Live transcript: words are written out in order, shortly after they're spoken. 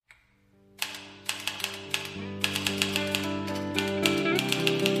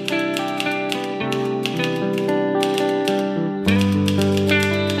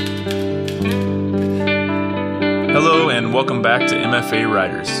Welcome back to MFA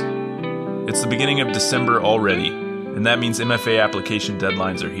Riders. It's the beginning of December already, and that means MFA application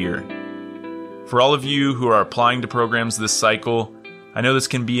deadlines are here. For all of you who are applying to programs this cycle, I know this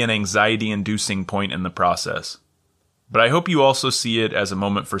can be an anxiety-inducing point in the process, but I hope you also see it as a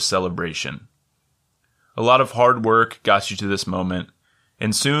moment for celebration. A lot of hard work got you to this moment,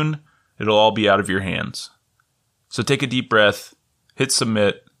 and soon it'll all be out of your hands. So take a deep breath, hit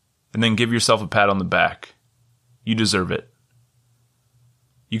submit, and then give yourself a pat on the back. You deserve it.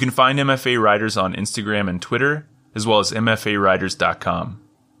 You can find MFA Riders on Instagram and Twitter, as well as mfariders.com.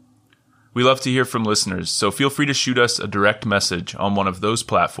 We love to hear from listeners, so feel free to shoot us a direct message on one of those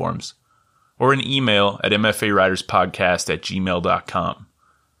platforms, or an email at mfariderspodcast@gmail.com.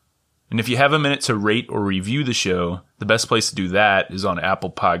 And if you have a minute to rate or review the show, the best place to do that is on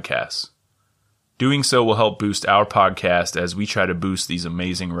Apple Podcasts. Doing so will help boost our podcast as we try to boost these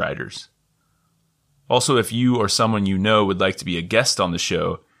amazing riders. Also, if you or someone you know would like to be a guest on the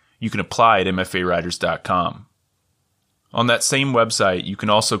show, you can apply at mfariders.com. On that same website, you can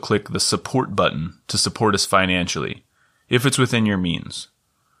also click the support button to support us financially, if it's within your means.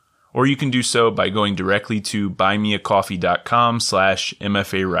 Or you can do so by going directly to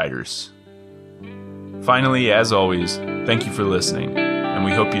buymeacoffee.com/MFARiders. Finally, as always, thank you for listening, and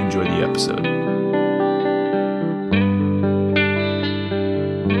we hope you enjoyed the episode.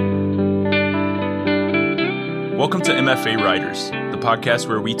 Welcome to MFA Riders, the podcast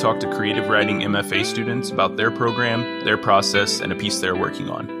where we talk to creative writing MFA students about their program, their process, and a piece they're working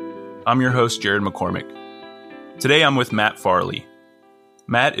on. I'm your host, Jared McCormick. Today I'm with Matt Farley.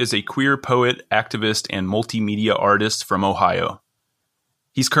 Matt is a queer poet, activist, and multimedia artist from Ohio.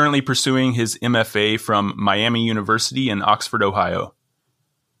 He's currently pursuing his MFA from Miami University in Oxford, Ohio.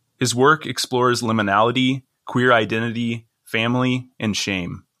 His work explores liminality, queer identity, family, and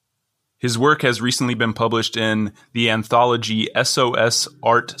shame. His work has recently been published in the anthology SOS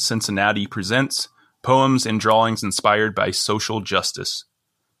Art Cincinnati Presents Poems and Drawings Inspired by Social Justice.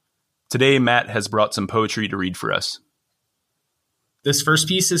 Today, Matt has brought some poetry to read for us. This first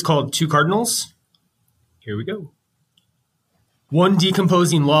piece is called Two Cardinals. Here we go. One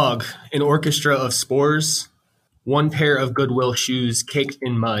decomposing log, an orchestra of spores, one pair of Goodwill shoes caked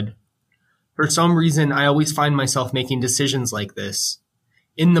in mud. For some reason, I always find myself making decisions like this.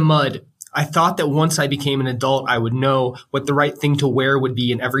 In the mud, I thought that once I became an adult, I would know what the right thing to wear would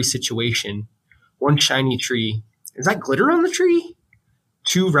be in every situation. One shiny tree. Is that glitter on the tree?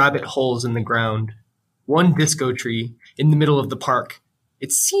 Two rabbit holes in the ground. One disco tree in the middle of the park.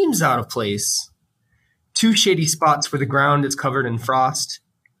 It seems out of place. Two shady spots where the ground is covered in frost.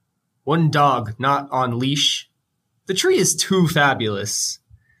 One dog not on leash. The tree is too fabulous.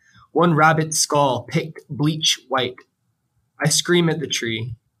 One rabbit skull picked bleach white. I scream at the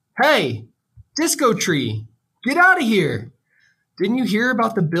tree. Hey, disco tree, get out of here. Didn't you hear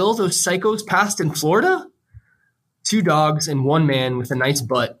about the bill those psychos passed in Florida? Two dogs and one man with a nice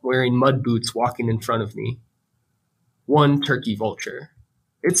butt wearing mud boots walking in front of me. One turkey vulture.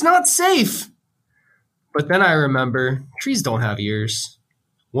 It's not safe. But then I remember trees don't have ears.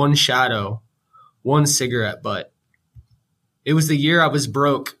 One shadow. One cigarette butt. It was the year I was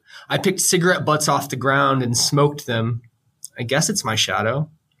broke. I picked cigarette butts off the ground and smoked them. I guess it's my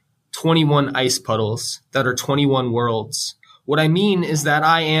shadow. 21 ice puddles that are 21 worlds. What I mean is that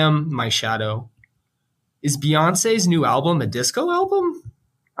I am my shadow. Is Beyonce's new album a disco album?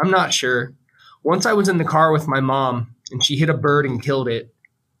 I'm not sure. Once I was in the car with my mom, and she hit a bird and killed it.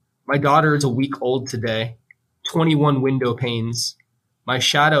 My daughter is a week old today. 21 window panes. My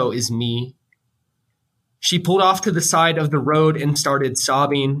shadow is me. She pulled off to the side of the road and started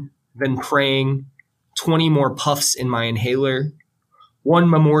sobbing, then praying. 20 more puffs in my inhaler.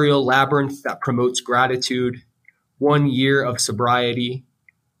 One memorial labyrinth that promotes gratitude. 1 year of sobriety.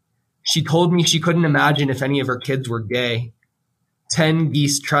 She told me she couldn't imagine if any of her kids were gay. 10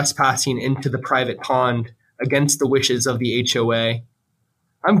 geese trespassing into the private pond against the wishes of the HOA.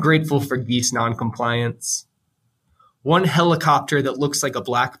 I'm grateful for geese noncompliance. One helicopter that looks like a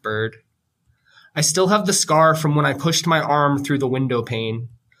blackbird. I still have the scar from when I pushed my arm through the window pane.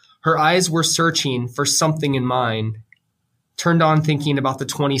 Her eyes were searching for something in mine. Turned on thinking about the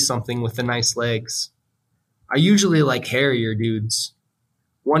 20-something with the nice legs. I usually like hairier dudes.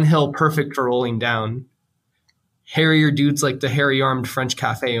 One hill perfect for rolling down. Hairier dudes like the hairy-armed French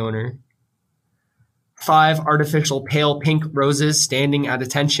cafe owner. 5 artificial pale pink roses standing at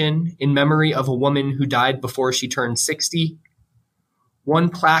attention in memory of a woman who died before she turned 60. One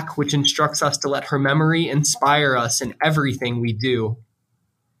plaque which instructs us to let her memory inspire us in everything we do.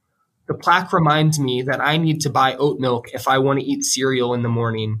 The plaque reminds me that I need to buy oat milk if I want to eat cereal in the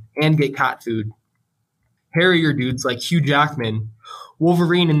morning and get cat food. hairier dudes like Hugh Jackman,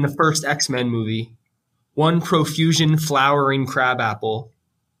 Wolverine in the first X-Men movie, one profusion flowering crabapple,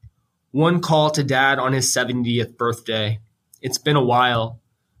 one call to dad on his 70th birthday. It's been a while.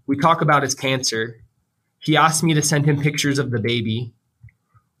 We talk about his cancer. He asked me to send him pictures of the baby.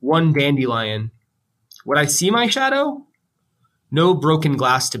 One dandelion. Would I see my shadow? No broken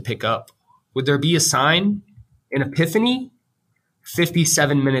glass to pick up. Would there be a sign? An epiphany?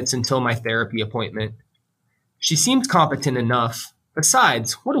 57 minutes until my therapy appointment. She seems competent enough.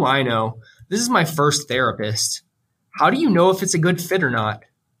 Besides, what do I know? This is my first therapist. How do you know if it's a good fit or not?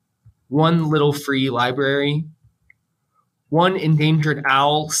 One little free library. One endangered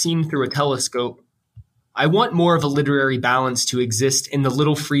owl seen through a telescope. I want more of a literary balance to exist in the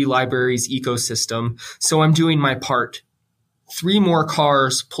Little Free Library's ecosystem, so I'm doing my part. 3 more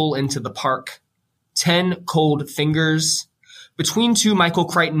cars pull into the park. 10 cold fingers. Between 2 Michael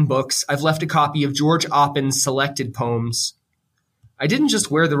Crichton books, I've left a copy of George Oppin's selected poems. I didn't just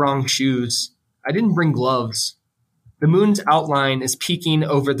wear the wrong shoes. I didn't bring gloves. The moon's outline is peeking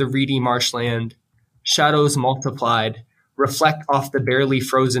over the reedy marshland. Shadows multiplied, reflect off the barely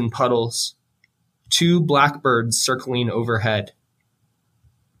frozen puddles. 2 blackbirds circling overhead.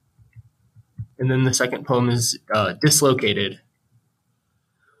 And then the second poem is Dislocated.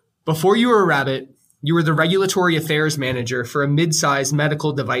 Before you were a rabbit, you were the regulatory affairs manager for a mid-sized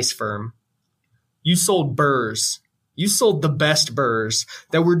medical device firm. You sold burrs. You sold the best burrs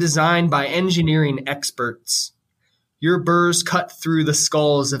that were designed by engineering experts. Your burrs cut through the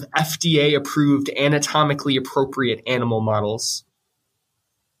skulls of FDA-approved anatomically appropriate animal models.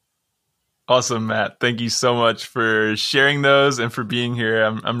 Awesome, Matt. Thank you so much for sharing those and for being here.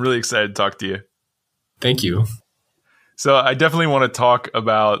 I'm really excited to talk to you. Thank you. So I definitely want to talk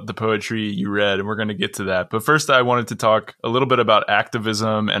about the poetry you read, and we're going to get to that. But first, I wanted to talk a little bit about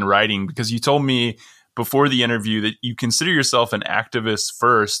activism and writing, because you told me before the interview that you consider yourself an activist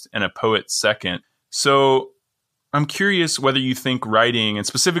first and a poet second. So I'm curious whether you think writing, and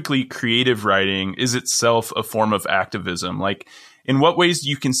specifically creative writing, is itself a form of activism. Like, in what ways do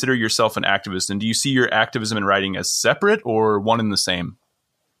you consider yourself an activist? And do you see your activism and writing as separate or one and the same?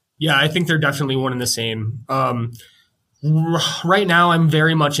 Yeah, I think they're definitely one and the same. Right now, I'm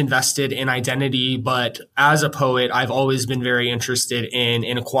very much invested in identity, but as a poet, I've always been very interested in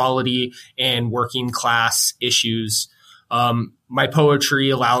inequality and working class issues. My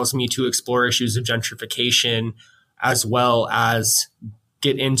poetry allows me to explore issues of gentrification, as well as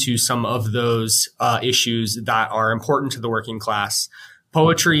get into some of those issues that are important to the working class.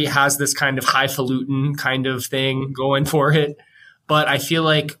 Poetry has this kind of highfalutin kind of thing going for it, but I feel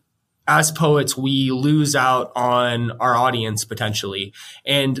like as poets, we lose out on our audience potentially.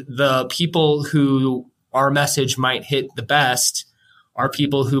 And the people who our message might hit the best are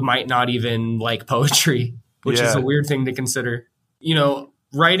people who might not even like poetry, which is a weird thing to consider. You know,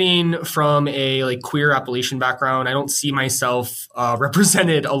 writing from a queer Appalachian background, I don't see myself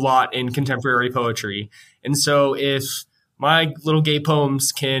represented a lot in contemporary poetry. And so if my little gay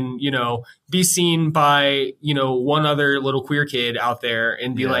poems can, be seen by, one other little queer kid out there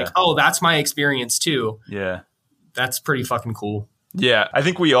and be like, oh, that's my experience too. Yeah. That's pretty fucking cool. Yeah. I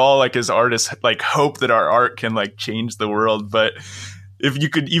think we all as artists, hope that our art can change the world. But if you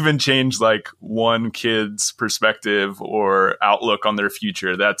could even change one kid's perspective or outlook on their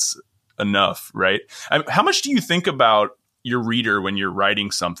future, that's enough, right? How much do you think about your reader when you're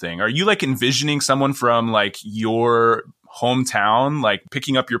writing something? Are you envisioning someone from your hometown,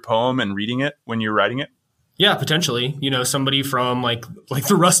 picking up your poem and reading it when you're writing it? Yeah, potentially, somebody from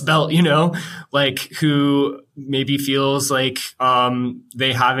the Rust Belt, who maybe feels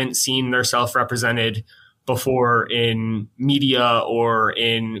they haven't seen themselves represented before in media or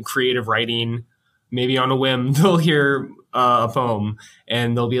in creative writing. Maybe on a whim, they'll hear a poem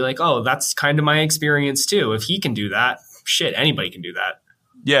and they'll be like, oh, that's kind of my experience too. If he can do that, shit, anybody can do that.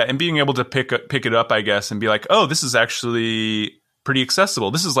 Yeah, and being able to pick it up, I guess, and be like, oh, this is actually pretty accessible.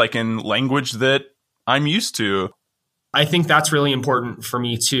 This is in language that I'm used to. I think that's really important for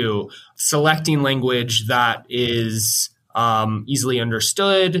me too. Selecting language that is easily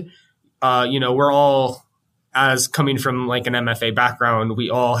understood. We're all, as coming from an MFA background,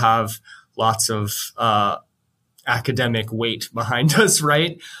 we all have lots of academic weight behind us,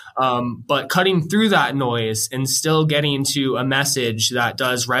 right? But cutting through that noise and still getting to a message that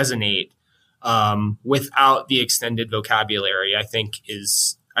does resonate without the extended vocabulary, I think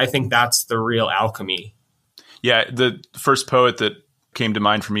that's the real alchemy. Yeah, the first poet that came to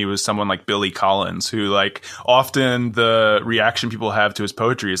mind for me was someone like Billy Collins, who often the reaction people have to his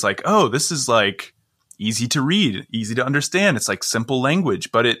poetry is oh, this is easy to read, easy to understand. It's simple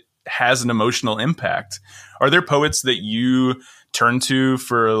language, but has an emotional impact. Are there poets that you turn to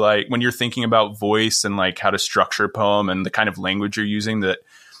for like when you're thinking about voice and like how to structure a poem and the kind of language you're using that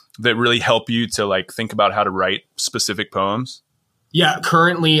really help you to like think about how to write specific poems? Yeah,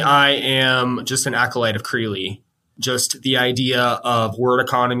 currently I am just an acolyte of Creeley. Just the idea of word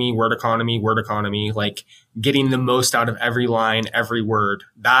economy, like getting the most out of every line, every word.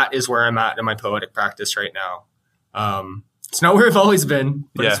 That is where I'm at in my poetic practice right now. It's not where I've always been,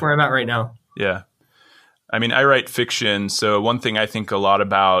 but it's where I'm at right now. Yeah. I mean, I write fiction. So one thing I think a lot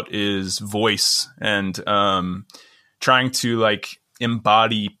about is voice and trying to like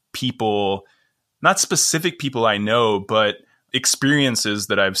embody people, not specific people I know, but experiences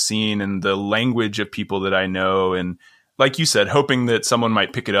that I've seen and the language of people that I know. And like you said, hoping that someone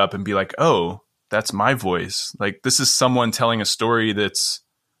might pick it up and be like, oh, that's my voice. Like this is someone telling a story that's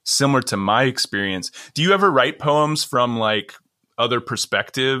similar to my experience. Do you ever write poems from like other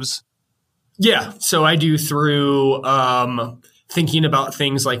perspectives? Yeah. So I do through thinking about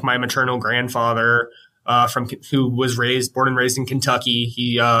things like my maternal grandfather who was born and raised in Kentucky.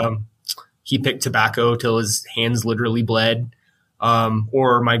 He picked tobacco till his hands literally bled.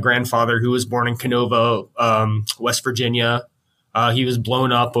 Or my grandfather who was born in Canova, West Virginia. He was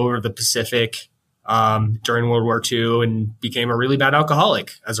blown up over the Pacific during World War II and became a really bad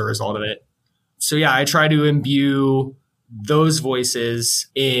alcoholic as a result of it. So yeah, I try to imbue those voices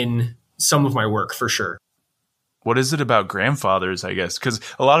in some of my work for sure. What is it about grandfathers, I guess? Because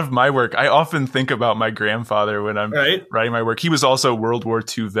a lot of my work, I often think about my grandfather when I'm writing my work. He was also a World War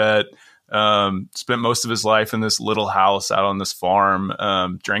II vet, spent most of his life in this little house out on this farm,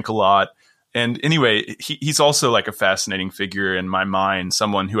 drank a lot. And anyway, he's also like a fascinating figure in my mind,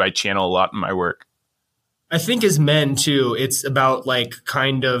 someone who I channel a lot in my work. I think as men too, it's about like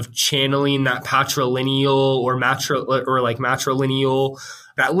kind of channeling that patrilineal or matrilineal,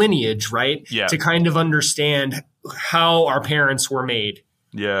 that lineage, right? Yeah. To kind of understand how our parents were made.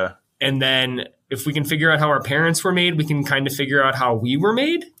 Yeah. And then if we can figure out how our parents were made, we can kind of figure out how we were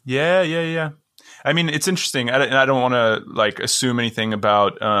made. Yeah. I mean, it's interesting. I don't want to like assume anything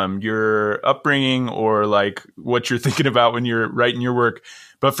about your upbringing or like what you're thinking about when you're writing your work.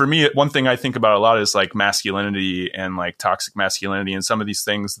 But for me, one thing I think about a lot is like masculinity and like toxic masculinity and some of these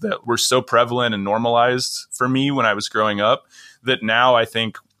things that were so prevalent and normalized for me when I was growing up that now I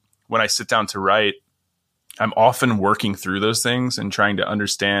think when I sit down to write, I'm often working through those things and trying to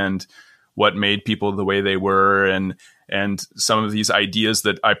understand what made people the way they were and some of these ideas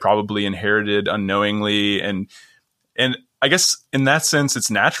that I probably inherited unknowingly. And I guess in that sense, it's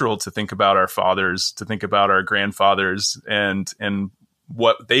natural to think about our fathers, to think about our grandfathers and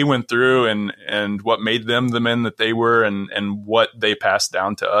what they went through and what made them the men that they were and what they passed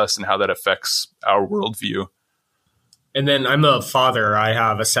down to us and how that affects our worldview. And then I'm a father. I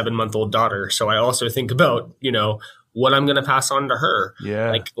have a 7-month-old daughter. So I also think about, what I'm going to pass on to her. Yeah.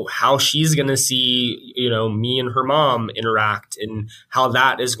 Like how she's going to see, me and her mom interact and how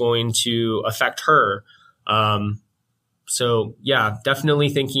that is going to affect her. So yeah, definitely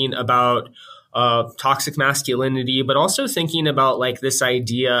thinking about toxic masculinity, but also thinking about like this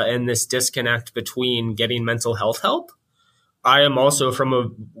idea and this disconnect between getting mental health help. I am also from a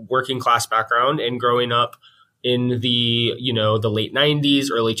working class background and growing up in the, the late 90s,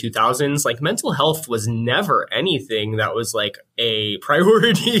 early 2000s, like mental health was never anything that was like a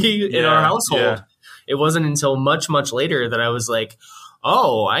priority in our household. Yeah. It wasn't until much, much later that I was like,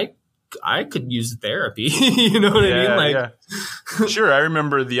 oh, I could use therapy. You know what I mean? Like, yeah. Sure. I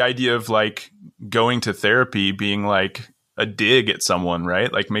remember the idea of like going to therapy being like a dig at someone,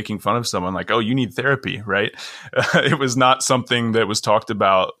 right? Like making fun of someone like, oh, you need therapy, right? It was not something that was talked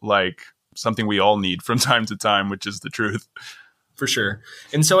about like something we all need from time to time, which is the truth. For sure.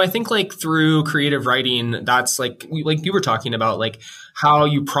 And so I think like through creative writing, that's like you were talking about, like how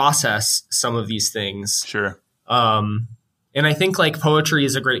you process some of these things. Sure. And I think like poetry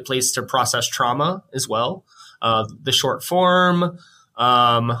is a great place to process trauma as well. The short form,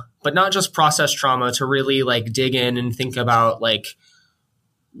 but not just process trauma, to really like dig in and think about like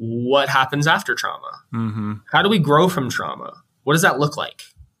what happens after trauma. Mm-hmm. How do we grow from trauma? What does that look like?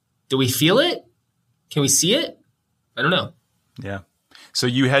 Do we feel it? Can we see it? I don't know. Yeah. So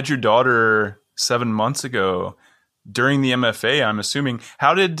you had your daughter 7 months ago during the MFA, I'm assuming.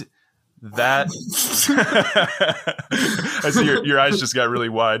 How did that... I see your eyes just got really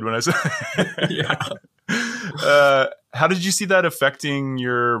wide when I said... Yeah. How did you see that affecting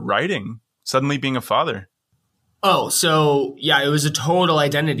your writing, suddenly being a father? Oh, so yeah, it was a total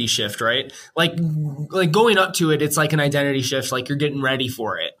identity shift, right? Like going up to it, it's like an identity shift, like you're getting ready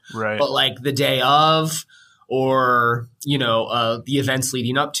for it. Right. But like the day of, or, the events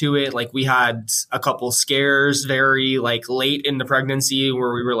leading up to it. Like we had a couple scares very like late in the pregnancy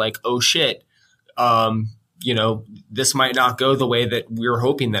where we were like, oh shit, this might not go the way that we were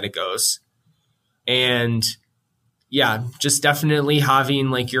hoping that it goes. And yeah, just definitely having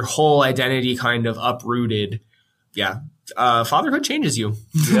like your whole identity kind of uprooted. Yeah. Fatherhood changes you.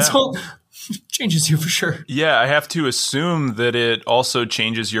 Yeah. So, changes you for sure. Yeah, I have to assume that it also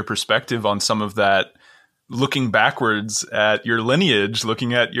changes your perspective on some of that, looking backwards at your lineage,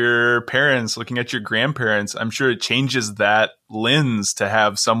 looking at your parents, looking at your grandparents. I'm sure it changes that lens to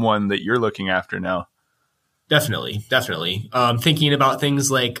have someone that you're looking after now. Definitely. Thinking about things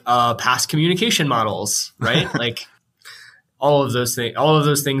like past communication models, right? Like all of those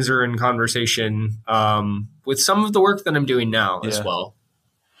things are in conversation with some of the work that I'm doing now as well.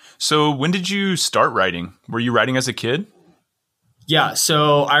 So when did you start writing? Were you writing as a kid? Yeah.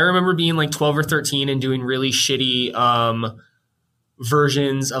 So I remember being like 12 or 13 and doing really shitty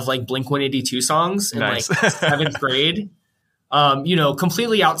versions of like Blink-182 songs in like 7th grade.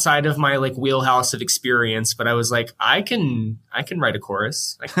 Completely outside of my like wheelhouse of experience, but I was like, I can write a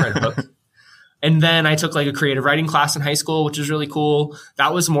chorus. I can write a hook. And then I took like a creative writing class in high school, which was really cool.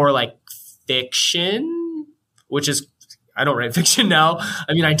 That was more like fiction, which is, I don't write fiction now.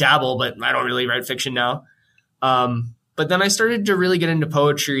 I mean, I dabble, but I don't really write fiction now. But then I started to really get into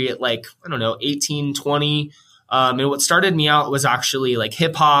poetry at like, 18, 20. And what started me out was actually like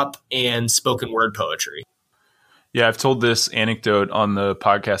hip hop and spoken word poetry. Yeah, I've told this anecdote on the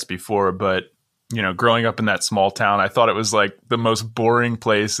podcast before, but growing up in that small town, I thought it was like the most boring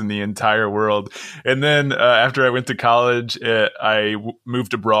place in the entire world. And then after I went to college, I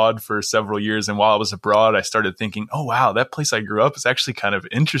moved abroad for several years. And while I was abroad, I started thinking, oh, wow, that place I grew up is actually kind of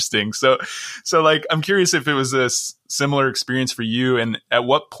interesting. So like, I'm curious if it was a similar experience for you, and at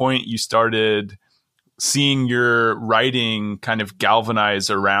what point you started seeing your writing kind of galvanize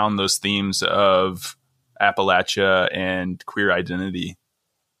around those themes of Appalachia and queer identity.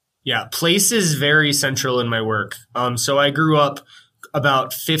 Yeah, place is very central in my work. So I grew up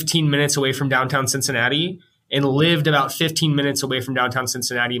about 15 minutes away from downtown Cincinnati and lived about 15 minutes away from downtown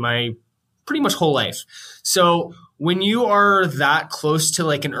Cincinnati my pretty much whole life. So when you are that close to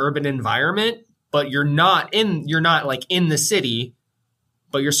like an urban environment, but you're not like in the city,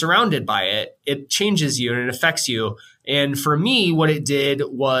 but you're surrounded by it, it changes you and it affects you. And for me, what it did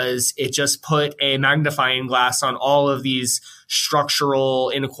was it just put a magnifying glass on all of these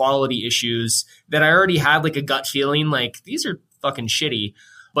structural inequality issues that I already had like a gut feeling like these are fucking shitty.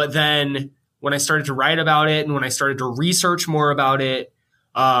 But then when I started to write about it and when I started to research more about it,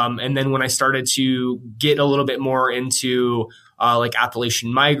 and then when I started to get a little bit more into like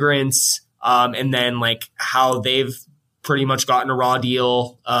Appalachian migrants, and then like how they've pretty much gotten a raw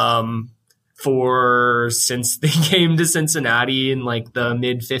deal since they came to Cincinnati in like the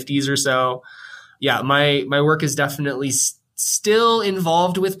mid 50s or so. Yeah, my work is definitely still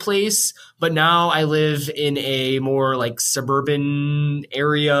involved with place, but now I live in a more like suburban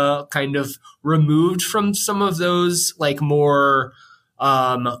area, kind of removed from some of those like more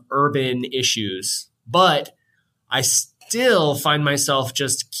urban issues. But I still find myself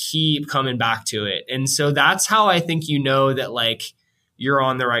just keep coming back to it. And so that's how I think that like you're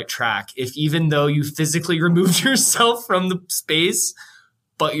on the right track. If even though you physically removed yourself from the space,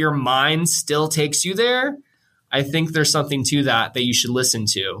 but your mind still takes you there, I think there's something to that you should listen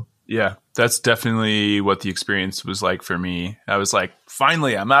to. Yeah, that's definitely what the experience was like for me. I was like,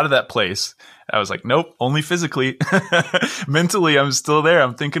 finally, I'm out of that place. I was like, nope, only physically. Mentally, I'm still there.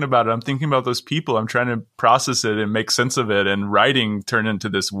 I'm thinking about it. I'm thinking about those people. I'm trying to process it and make sense of it. And writing turned into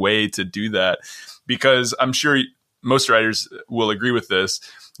this way to do that, because I'm sure most writers will agree with this.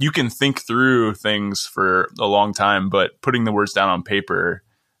 You can think through things for a long time, but putting the words down on paper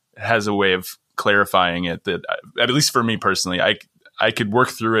has a way of clarifying it that, at least for me personally, I could work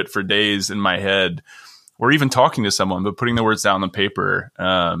through it for days in my head, or even talking to someone, but putting the words down on paper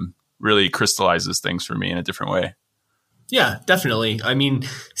really crystallizes things for me in a different way. Yeah, definitely. I mean,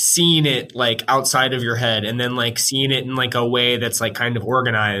 seeing it like outside of your head and then like seeing it in like a way that's like kind of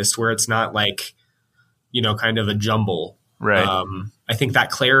organized where it's not like, kind of a jumble. Right. I think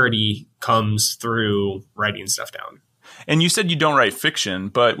that clarity comes through writing stuff down. And you said you don't write fiction,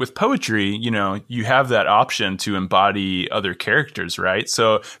 but with poetry, you have that option to embody other characters, right?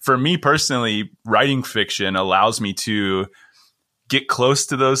 So for me personally, writing fiction allows me to get close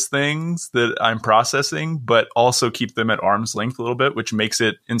to those things that I'm processing, but also keep them at arm's length a little bit, which makes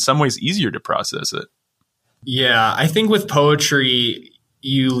it in some ways easier to process it. Yeah, I think with poetry,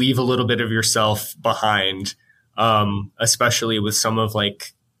 you leave a little bit of yourself behind, especially with some of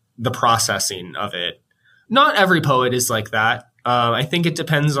like the processing of it. Not every poet is like that. I think it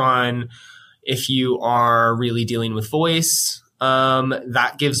depends on if you are really dealing with voice.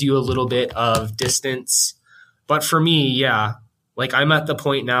 That gives you a little bit of distance. But for me, yeah, like I'm at the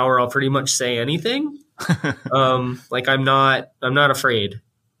point now where I'll pretty much say anything. Like I'm not afraid.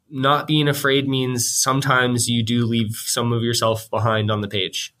 Not being afraid means sometimes you do leave some of yourself behind on the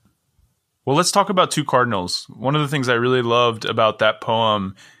page. Well, let's talk about Two Cardinals. One of the things I really loved about that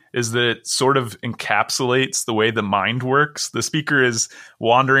poem is that it sort of encapsulates the way the mind works. The speaker is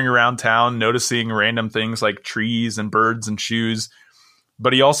wandering around town, noticing random things like trees and birds and shoes.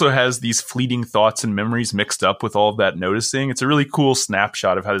 But he also has these fleeting thoughts and memories mixed up with all of that noticing. It's a really cool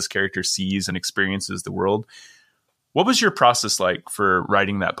snapshot of how this character sees and experiences the world. What was your process like for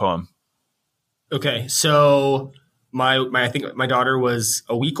writing that poem? Okay, so I think my daughter was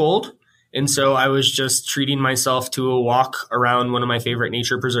a week old, and so I was just treating myself to a walk around one of my favorite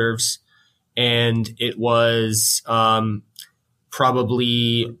nature preserves, and it was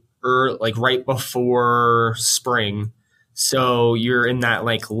probably like right before spring. So you're in that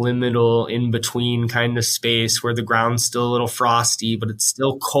like liminal in between kind of space where the ground's still a little frosty, but it's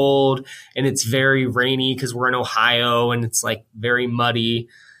still cold and it's very rainy because we're in Ohio and it's like very muddy.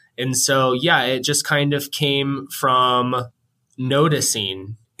 And so, yeah, it just kind of came from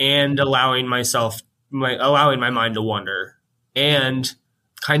noticing and allowing my mind to wander and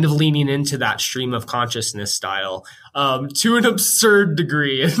kind of leaning into that stream of consciousness style to an absurd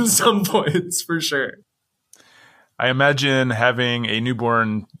degree in some points for sure. I imagine having a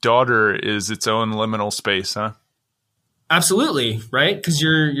newborn daughter is its own liminal space, huh? Absolutely, right? Because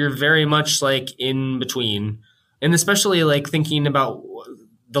you're very much like in between, and especially like thinking about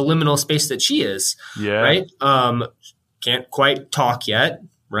the liminal space that she is. Yeah. Right. Can't quite talk yet.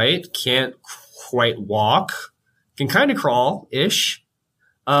 Right. Can't quite walk. Can kind of crawl ish.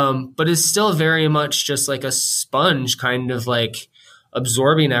 But is still very much just like a sponge, kind of like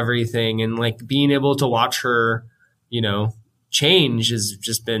absorbing everything and like being able to watch her, change has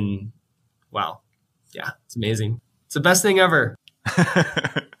just been, wow. Yeah, it's amazing. It's the best thing ever.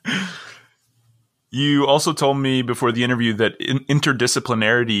 You also told me before the interview that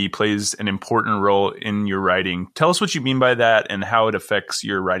interdisciplinarity plays an important role in your writing. Tell us what you mean by that and how it affects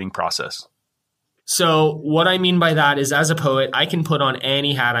your writing process. So what I mean by that is, as a poet, I can put on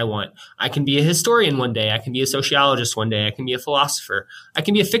any hat I want. I can be a historian one day. I can be a sociologist one day. I can be a philosopher. I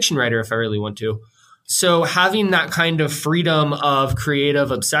can be a fiction writer if I really want to. So having that kind of freedom of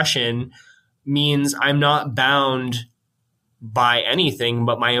creative obsession means I'm not bound by anything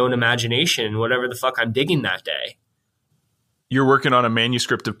but my own imagination, whatever the fuck I'm digging that day. You're working on a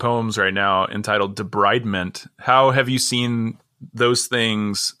manuscript of poems right now entitled Debridement. How have you seen those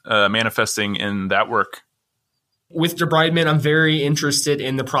things manifesting in that work? With debridement, I'm very interested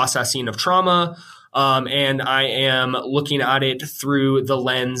in the processing of trauma, and I am looking at it through the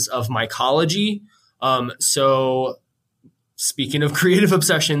lens of mycology. So speaking of creative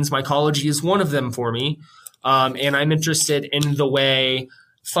obsessions, mycology is one of them for me. And I'm interested in the way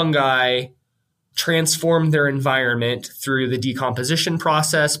fungi transform their environment through the decomposition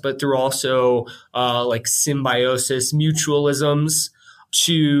process, but through also like symbiosis mutualisms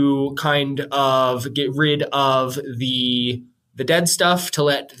to kind of get rid of the dead stuff to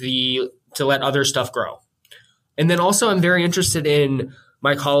let other stuff grow. And then also I'm very interested in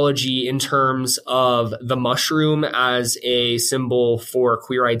mycology in terms of the mushroom as a symbol for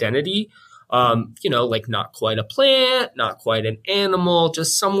queer identity. Like not quite a plant, not quite an animal,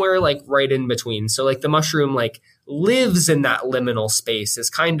 just somewhere like right in between. So like the mushroom like lives in that liminal space, is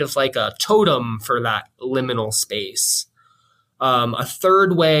kind of like a totem for that liminal space. A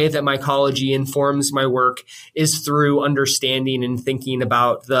third way that mycology informs my work is through understanding and thinking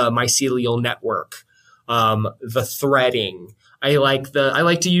about the mycelial network, the threading. I like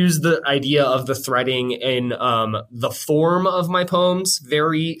to use the idea of the threading in the form of my poems,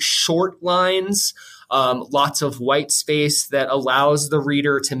 very short lines, lots of white space that allows the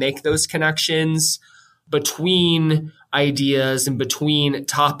reader to make those connections between ideas and between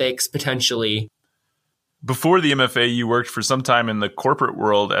topics potentially. Before the MFA, you worked for some time in the corporate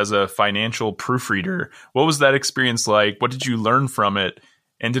world as a financial proofreader. What was that experience like? What did you learn from it?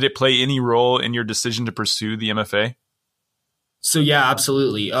 And did it play any role in your decision to pursue the MFA? So yeah,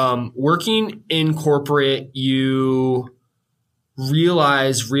 absolutely. Working in corporate, you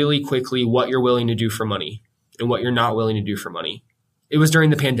realize really quickly what you're willing to do for money and what you're not willing to do for money. It was during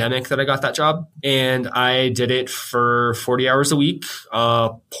the pandemic that I got that job, and I did it for 40 hours a week,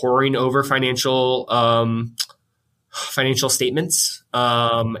 poring over financial statements,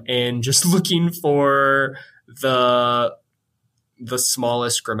 and just looking for the the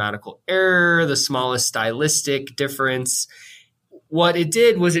smallest grammatical error, the smallest stylistic difference. What it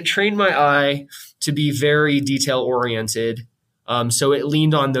did was it trained my eye to be very detail oriented. So it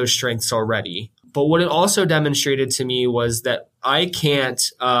leaned on those strengths already. But what it also demonstrated to me was that I can't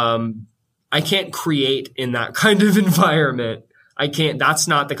create in that kind of environment. That's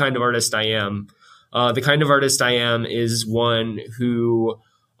not the kind of artist I am. The kind of artist I am is one who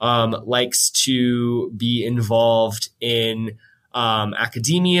likes to be involved in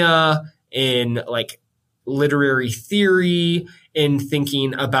academia, in like literary theory, in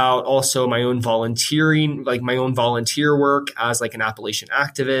thinking about also my own volunteering, like my own volunteer work as like an Appalachian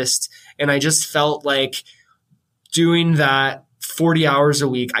activist. And I just felt like doing that 40 hours a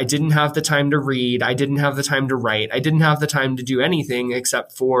week, I didn't have the time to read. I didn't have the time to write. I didn't have the time to do anything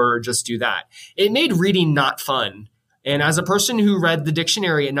except for just do that. It made reading not fun. And as a person who read the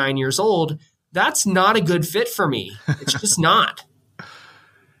dictionary at 9 years old, that's not a good fit for me. It's just not.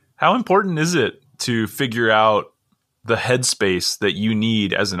 How important is it to figure out the headspace that you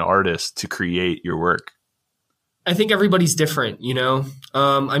need as an artist to create your work? I think everybody's different, you know?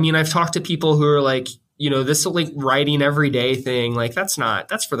 I mean, I've talked to people who are like, you know, this like writing every day thing, like that's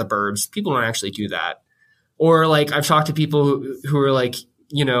for the birds. People don't actually do that. Or like I've talked to people who are like,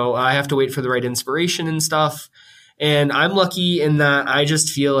 you know, I have to wait for the right inspiration and stuff. And I'm lucky in that I just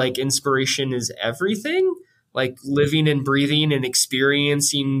feel like inspiration is everything. Like living and breathing and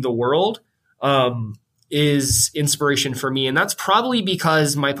experiencing the world is inspiration for me. And that's probably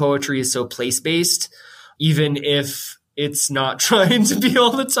because my poetry is so place-based. Even if it's not trying to be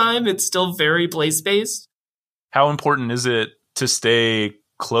all the time, it's still very place-based. How important is it to stay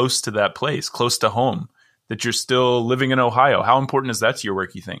close to that place, close to home, that you're still living in Ohio? How important is that to your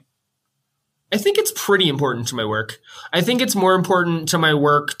work, you think? I think it's pretty important to my work. I think it's more important to my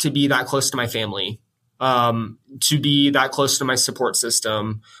work to be that close to my family, to be that close to my support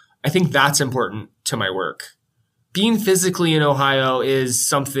system. I think that's important to my work. Being physically in Ohio is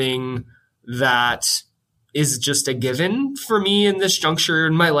something that is just a given for me in this juncture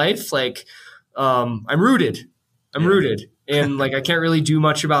in my life. Like, I'm rooted. And like, I can't really do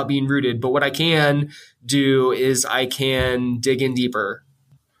much about being rooted, but what I can do is I can dig in deeper.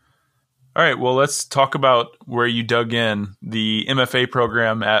 All right. Well, let's talk about where you dug in, the MFA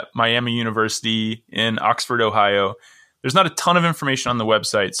program at Miami University in Oxford, Ohio. There's not a ton of information on the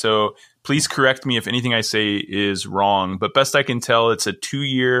website, so please correct me if anything I say is wrong. But best I can tell, it's a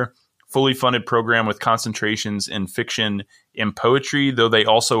 2-year fully funded program with concentrations in fiction and poetry, though they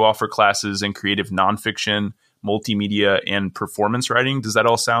also offer classes in creative nonfiction, multimedia, and performance writing. Does that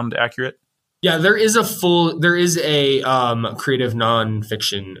all sound accurate? Yeah, there is a creative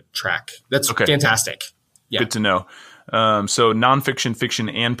nonfiction track. That's okay. Fantastic. Yeah. Good to know. So nonfiction, fiction,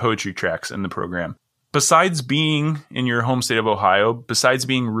 and poetry tracks in the program. Besides being in your home state of Ohio, besides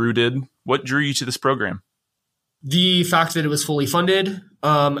being rooted, what drew you to this program? The fact that it was fully funded.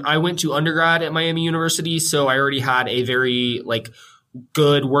 I went to undergrad at Miami University, so I already had a very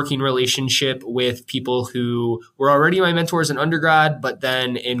good working relationship with people who were already my mentors in undergrad, but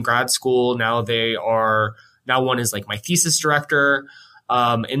then in grad school, now one is like my thesis director.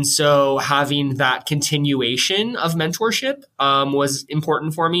 And so having that continuation of mentorship was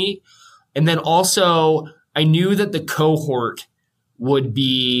important for me. And then also I knew that the cohort would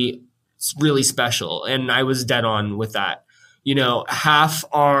be really special. And I was dead on with that. You know, half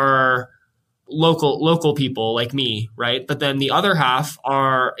are local people like me, right? But then the other half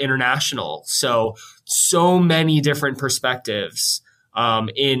are international. So many different perspectives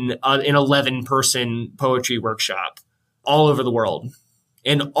in an 11-person poetry workshop all over the world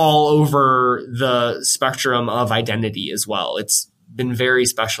and all over the spectrum of identity as well. It's been very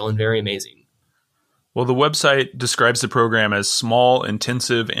special and very amazing. Well, the website describes the program as small,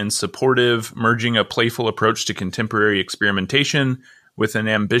 intensive, and supportive, merging a playful approach to contemporary experimentation with an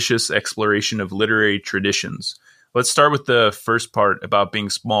ambitious exploration of literary traditions. Let's start with the first part about being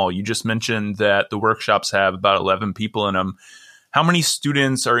small. You just mentioned that the workshops have about 11 people in them. How many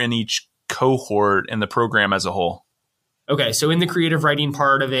students are in each cohort in the program as a whole? Okay, so in the creative writing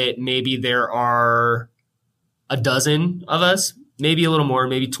part of it, maybe there are a dozen of us, maybe a little more,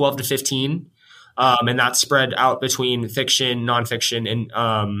 maybe 12 to 15. And that's spread out between fiction, nonfiction,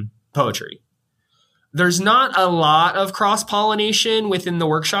 and poetry. There's not a lot of cross-pollination within the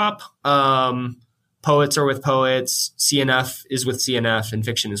workshop. Poets are with poets, CNF is with CNF, and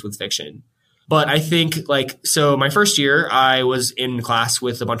fiction is with fiction. But I think so my first year, I was in class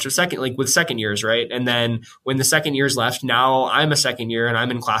with a bunch of second years, right? And then when the second years left, now I'm a second year and I'm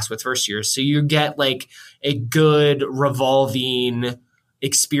in class with first years. So you get a good revolving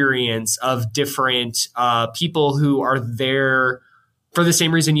experience of different people who are there for the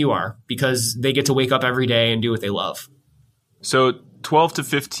same reason you are, because they get to wake up every day and do what they love. So 12 to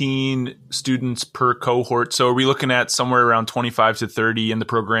 15 students per cohort. So are we looking at somewhere around 25 to 30 in the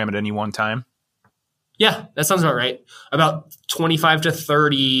program at any one time? Yeah, that sounds about right. About 25 to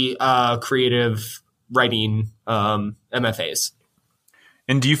 30 creative writing MFAs.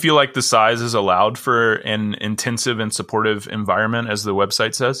 And do you feel like the size is allowed for an intensive and supportive environment, as the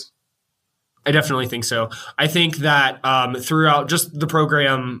website says? I definitely think so. I think that throughout just the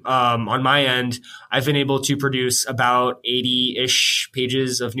program on my end, I've been able to produce about 80-ish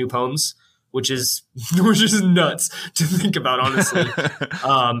pages of new poems, which is nuts to think about, honestly.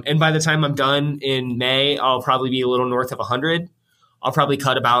 And by the time I'm done in May, I'll probably be a little north of 100. I'll probably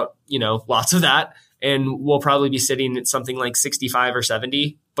cut about, lots of that. And we'll probably be sitting at something like 65 or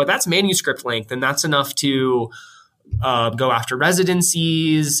 70. But that's manuscript length, and that's enough to go after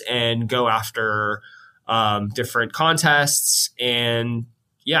residencies and go after different contests. And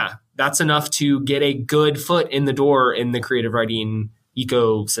yeah, that's enough to get a good foot in the door in the creative writing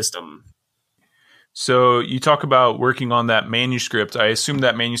ecosystem. So you talk about working on that manuscript. I assume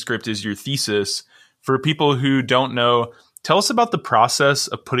that manuscript is your thesis. For people who don't know, tell us about the process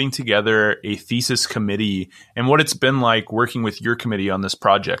of putting together a thesis committee and what it's been like working with your committee on this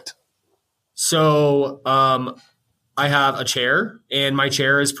project. So I have a chair, and my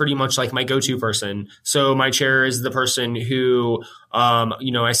chair is pretty much like my go-to person. So my chair is the person who,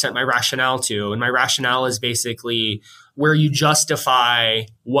 I sent my rationale to, and my rationale is basically where you justify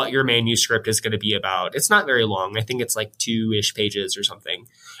what your manuscript is going to be about. It's not very long. I think it's like 2-ish pages or something.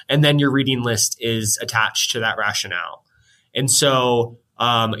 And then your reading list is attached to that rationale. And so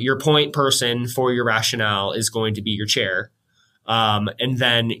your point person for your rationale is going to be your chair. And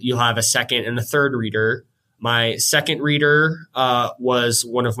then you'll have a second and a third reader. My second reader was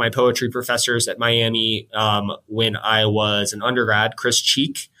one of my poetry professors at Miami when I was an undergrad, Chris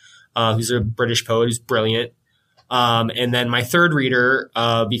Cheek, who's a British poet who's brilliant. And then my third reader,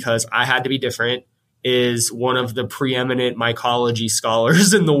 because I had to be different, is one of the preeminent mycology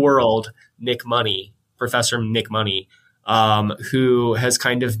scholars in the world, Professor Nick Money, who has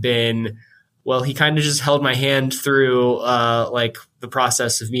kind of been, he kind of just held my hand through the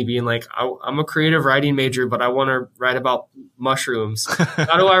process of me being like, I'm a creative writing major, but I want to write about mushrooms.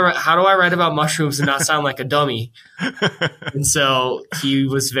 How do I write about mushrooms and not sound like a dummy? And so he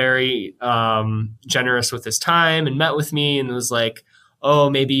was very generous with his time and met with me and was like,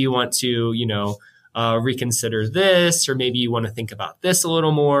 oh, maybe you want to, reconsider this, or maybe you want to think about this a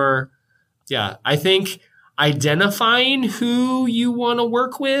little more. Yeah, I think identifying who you want to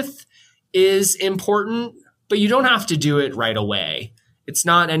work with is important, but you don't have to do it right away. It's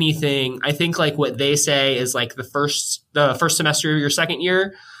not anything. I think like what they say is like the first semester of your second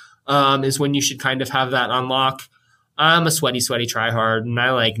year is when you should kind of have that unlock. I'm a sweaty tryhard, and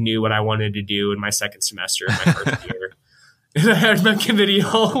I knew what I wanted to do in my second semester of my first year. And I had my committee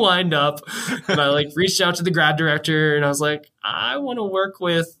all lined up, and I reached out to the grad director, and I was like, I want to work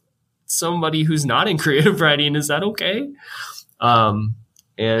with somebody who's not in creative writing. Is that okay?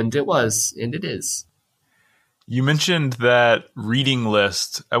 And it was, and it is. You mentioned that reading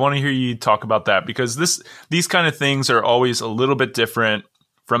list. I want to hear you talk about that, because these kind of things are always a little bit different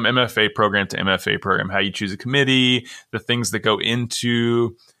from MFA program to MFA program. How you choose a committee, the things that go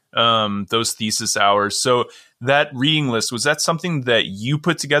into those thesis hours. So that reading list, was that something that you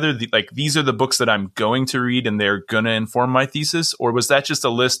put together? These are the books that I'm going to read and they're going to inform my thesis? Or was that just a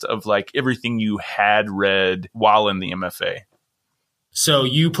list of everything you had read while in the MFA? So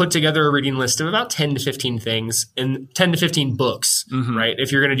you put together a reading list of about 10 to 15 things and 10 to 15 books, right?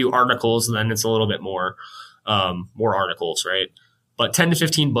 If you're going to do articles, then it's a little bit more articles, right? But 10 to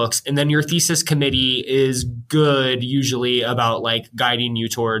 15 books. And then your thesis committee is good usually about guiding you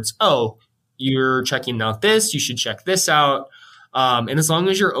towards, you're checking out this, you should check this out. And as long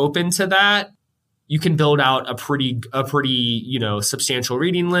as you're open to that, you can build out a pretty, substantial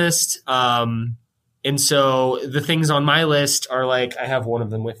reading list. And so the things on my list are I have one of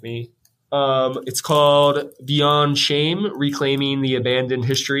them with me. It's called Beyond Shame, Reclaiming the Abandoned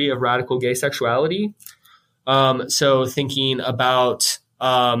History of Radical Gay Sexuality. So thinking about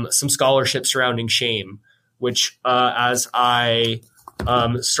some scholarship surrounding shame, which as I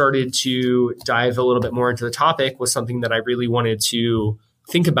started to dive a little bit more into the topic, was something that I really wanted to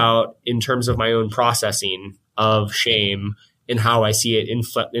think about in terms of my own processing of shame and how I see it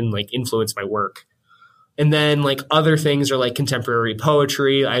influence my work. And then other things are contemporary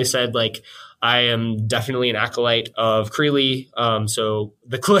poetry. I said I am definitely an acolyte of Creeley. So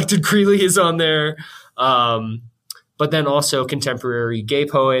the collected Creeley is on there. But then also contemporary gay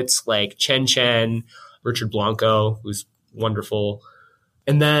poets like Chen Chen, Richard Blanco, who's wonderful.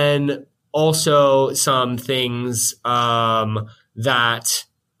 And then also some things that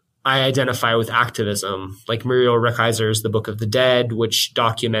I identify with activism, like Muriel Rukeyser's The Book of the Dead, which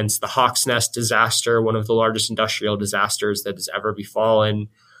documents the Hawk's Nest disaster, one of the largest industrial disasters that has ever befallen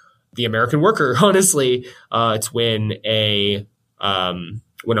the American worker. Honestly, it's when a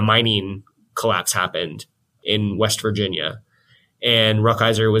mining collapse happened in West Virginia, and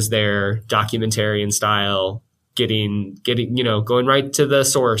Rukeyser was there, documentarian style, getting going right to the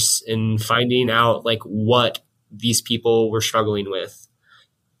source and finding out like what these people were struggling with.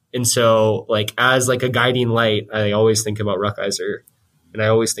 And so, like, as like a guiding light, I always think about Rukeyser, and I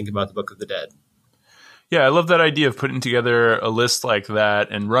always think about The Book of the Dead. Yeah, I love that idea of putting together a list like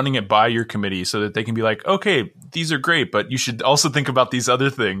that and running it by your committee so that they can be like, okay, these are great, but you should also think about these other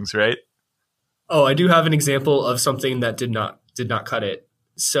things, right? Oh, I do have an example of something that did not cut it.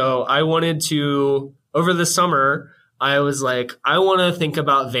 So I wanted to, over the summer, I was like, I want to think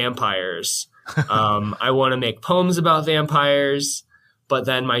about vampires. I want to make poems about vampires. But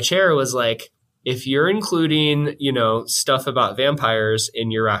then my chair was like, if you're including, stuff about vampires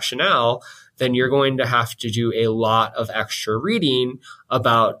in your rationale, then you're going to have to do a lot of extra reading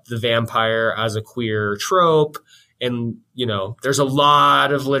about the vampire as a queer trope. And, there's a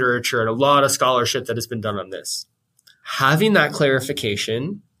lot of literature and a lot of scholarship that has been done on this. Having that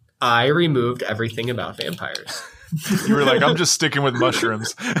clarification, I removed everything about vampires. You were like, I'm just sticking with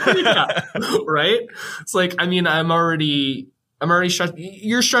mushrooms. Yeah, right? It's like, I mean, I'm already stretched.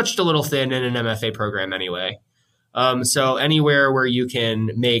 You're stretched a little thin in an MFA program anyway. So anywhere where you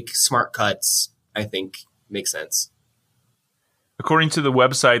can make smart cuts, I think makes sense. According to the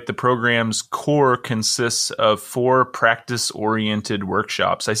website, the program's core consists of 4 practice-oriented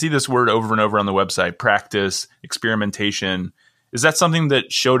workshops. I see this word over and over on the website: practice, experimentation. Is that something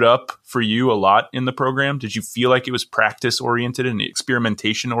that showed up for you a lot in the program? Did you feel like it was practice-oriented and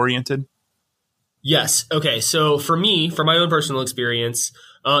experimentation-oriented? Yes. Okay. So for me, from my own personal experience,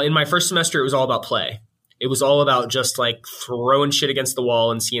 in my first semester, it was all about play. It was all about just like throwing shit against the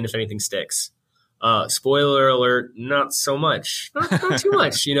wall and seeing if anything sticks. Spoiler alert, not so much, not too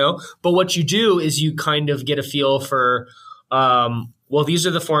much, but what you do is you kind of get a feel for, well, these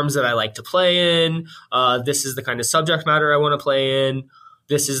are the forms that I like to play in. This is the kind of subject matter I want to play in.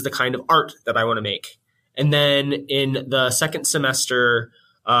 This is the kind of art that I want to make. And then in the second semester,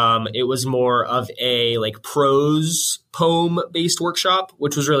 it was more of a like prose poem based workshop,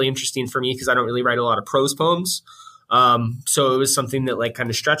 which was really interesting for me because I don't really write a lot of prose poems. So it was something that like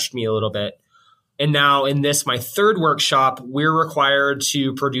kind of stretched me a little bit. And now in this, my third workshop, we're required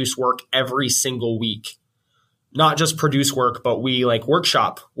to produce work every single week. Not just produce work, but we like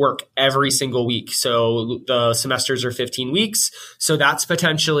workshop work every single week. So the semesters are 15 weeks. So that's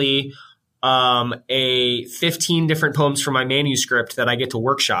potentially a 15 different poems from my manuscript that I get to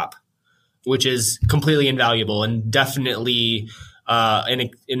workshop, which is completely invaluable and definitely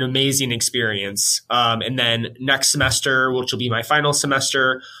an amazing experience. And then next semester, which will be my final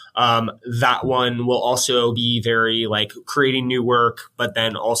semester, that one will also be very like creating new work, but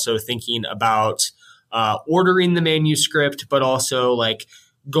then also thinking about ordering the manuscript, but also like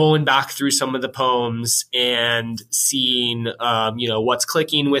going back through some of the poems and seeing, what's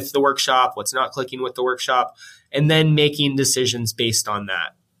clicking with the workshop, what's not clicking with the workshop, and then making decisions based on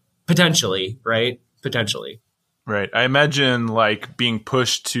that. Potentially, right? Potentially. Right. I imagine like being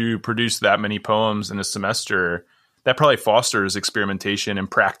pushed to produce that many poems in a semester, that probably fosters experimentation and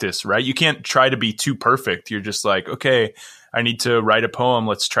practice, right? You can't try to be too perfect. You're just like, okay, I need to write a poem.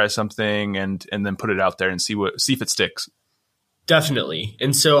 Let's try something and then put it out there and see if it sticks. Definitely.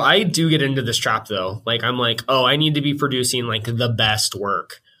 And so I do get into this trap though. Like I'm like, oh, I need to be producing like the best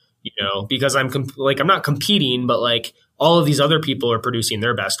work, because I'm not competing, but like all of these other people are producing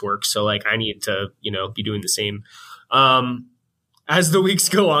their best work. So like I need to, be doing the same. As the weeks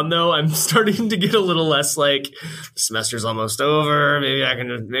go on though, I'm starting to get a little less like the semester's almost over. Maybe I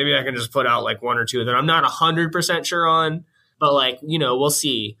can just put out like one or two that I'm not 100% sure on, but like, we'll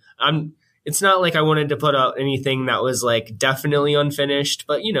see. It's not like I wanted to put out anything that was like definitely unfinished,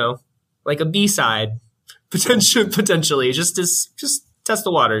 but like a B-side potentially just test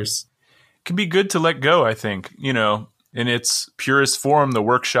the waters. It can be good to let go, I think, in its purest form. The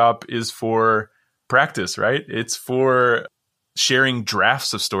workshop is for practice, right? It's for sharing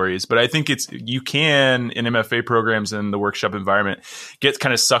drafts of stories. But I think you can in MFA programs and the workshop environment get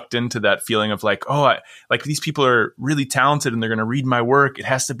kind of sucked into that feeling of like, oh, like these people are really talented and they're going to read my work. It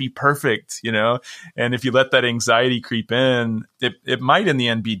has to be perfect, And if you let that anxiety creep in, it might in the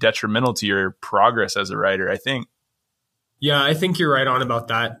end be detrimental to your progress as a writer, I think. Yeah, I think you're right on about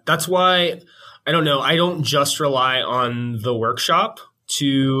that. That's why, I don't know, I don't just rely on the workshop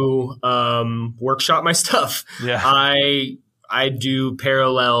to workshop my stuff. Yeah. I do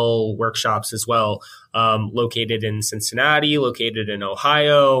parallel workshops as well, located in Cincinnati, located in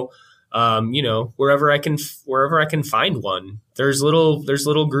Ohio, wherever I can find one. There's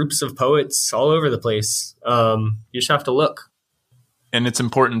little groups of poets all over the place. You just have to look. And it's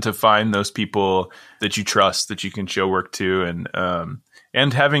important to find those people that you trust, that you can show work to,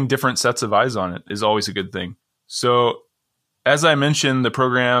 and having different sets of eyes on it is always a good thing. So, as I mentioned, the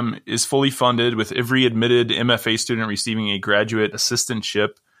program is fully funded, with every admitted MFA student receiving a graduate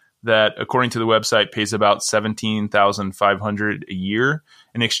assistantship that, according to the website, pays about $17,500 a year.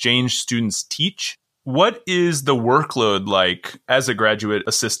 In exchange, students teach. What is the workload like as a graduate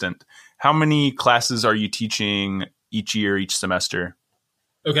assistant? How many classes are you teaching each year, each semester?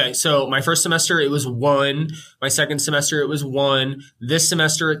 Okay, so my first semester, it was 1. My second semester, it was 1. This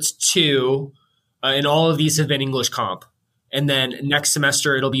semester, it's 2. And all of these have been English comp. And then next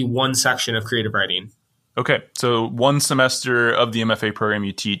semester, it'll be 1 section of creative writing. Okay, so 1 semester of the MFA program,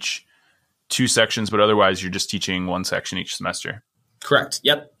 you teach 2 sections, but otherwise you're just teaching 1 section each semester. Correct.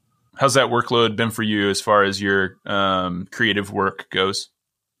 Yep. How's that workload been for you as far as your creative work goes?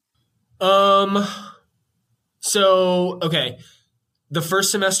 Okay. The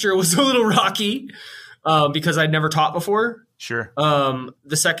first semester was a little rocky because I'd never taught before. Sure.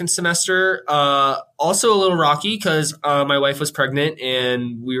 The second semester, also a little rocky because my wife was pregnant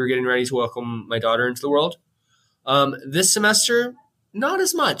and we were getting ready to welcome my daughter into the world. This semester, not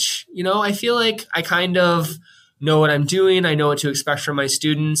as much. I feel like I kind of know what I'm doing. I know what to expect from my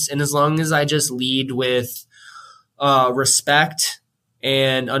students. And as long as I just lead with respect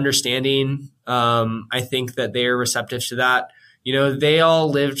and understanding, I think that they're receptive to that. They all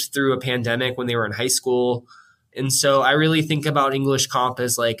lived through a pandemic when they were in high school. And so I really think about English comp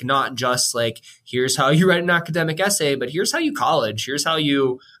as like, not just like, here's how you write an academic essay, but here's how you college. Here's how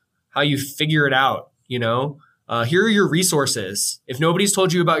you figure it out. Here are your resources. If nobody's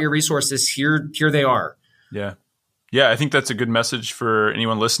told you about your resources, here they are. Yeah. Yeah, I think that's a good message for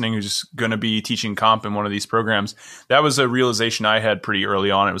anyone listening who's going to be teaching comp in one of these programs. That was a realization I had pretty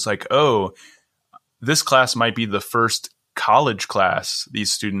early on. It was like, oh, this class might be the first college class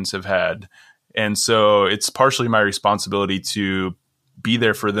these students have had. And so it's partially my responsibility to be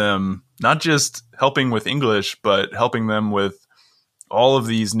there for them, not just helping with English, but helping them with all of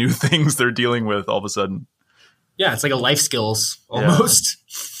these new things they're dealing with all of a sudden. Yeah, it's like a life skills almost.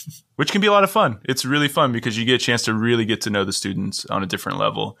 Yeah. Which can be a lot of fun. It's really fun because you get a chance to really get to know the students on a different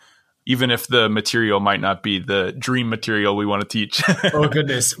level, even if the material might not be the dream material we want to teach. Oh,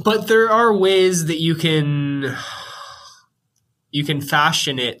 goodness. But there are ways that you can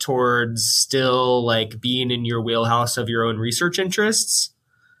fashion it towards still like being in your wheelhouse of your own research interests.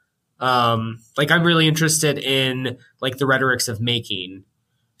 Like I'm really interested in like the rhetorics of making.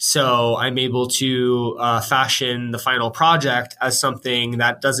 So I'm able to fashion the final project as something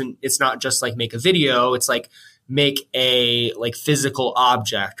that it's not just like make a video. It's like make a like physical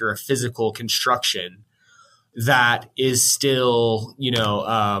object or a physical construction that is still,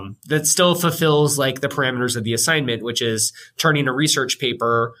 that still fulfills like the parameters of the assignment, which is turning a research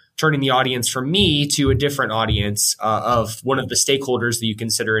paper, turning the audience from me to a different audience of one of the stakeholders that you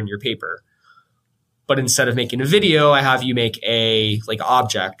consider in your paper. But instead of making a video, I have you make a like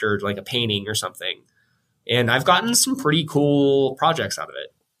object or like a painting or something. And I've gotten some pretty cool projects out of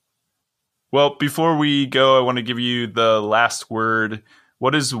it. Well, before we go, I want to give you the last word.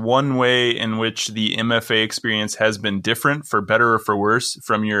 What is one way in which the MFA experience has been different, for better or for worse,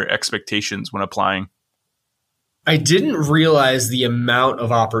 from your expectations when applying? I didn't realize the amount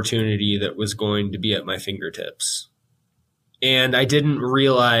of opportunity that was going to be at my fingertips. And I didn't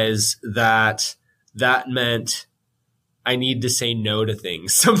realize that meant I need to say no to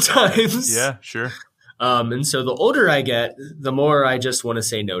things sometimes. Yeah, sure. And so the older I get, the more I just want to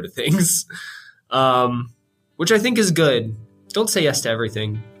say no to things, which I think is good. Don't say yes to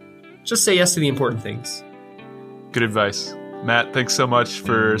everything. Just say yes to the important things. Good advice. Matt, thanks so much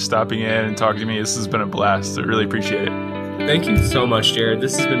for stopping in and talking to me. This has been a blast. I really appreciate it. Thank you so much, Jared.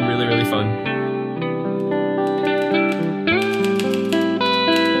 This has been really, really fun.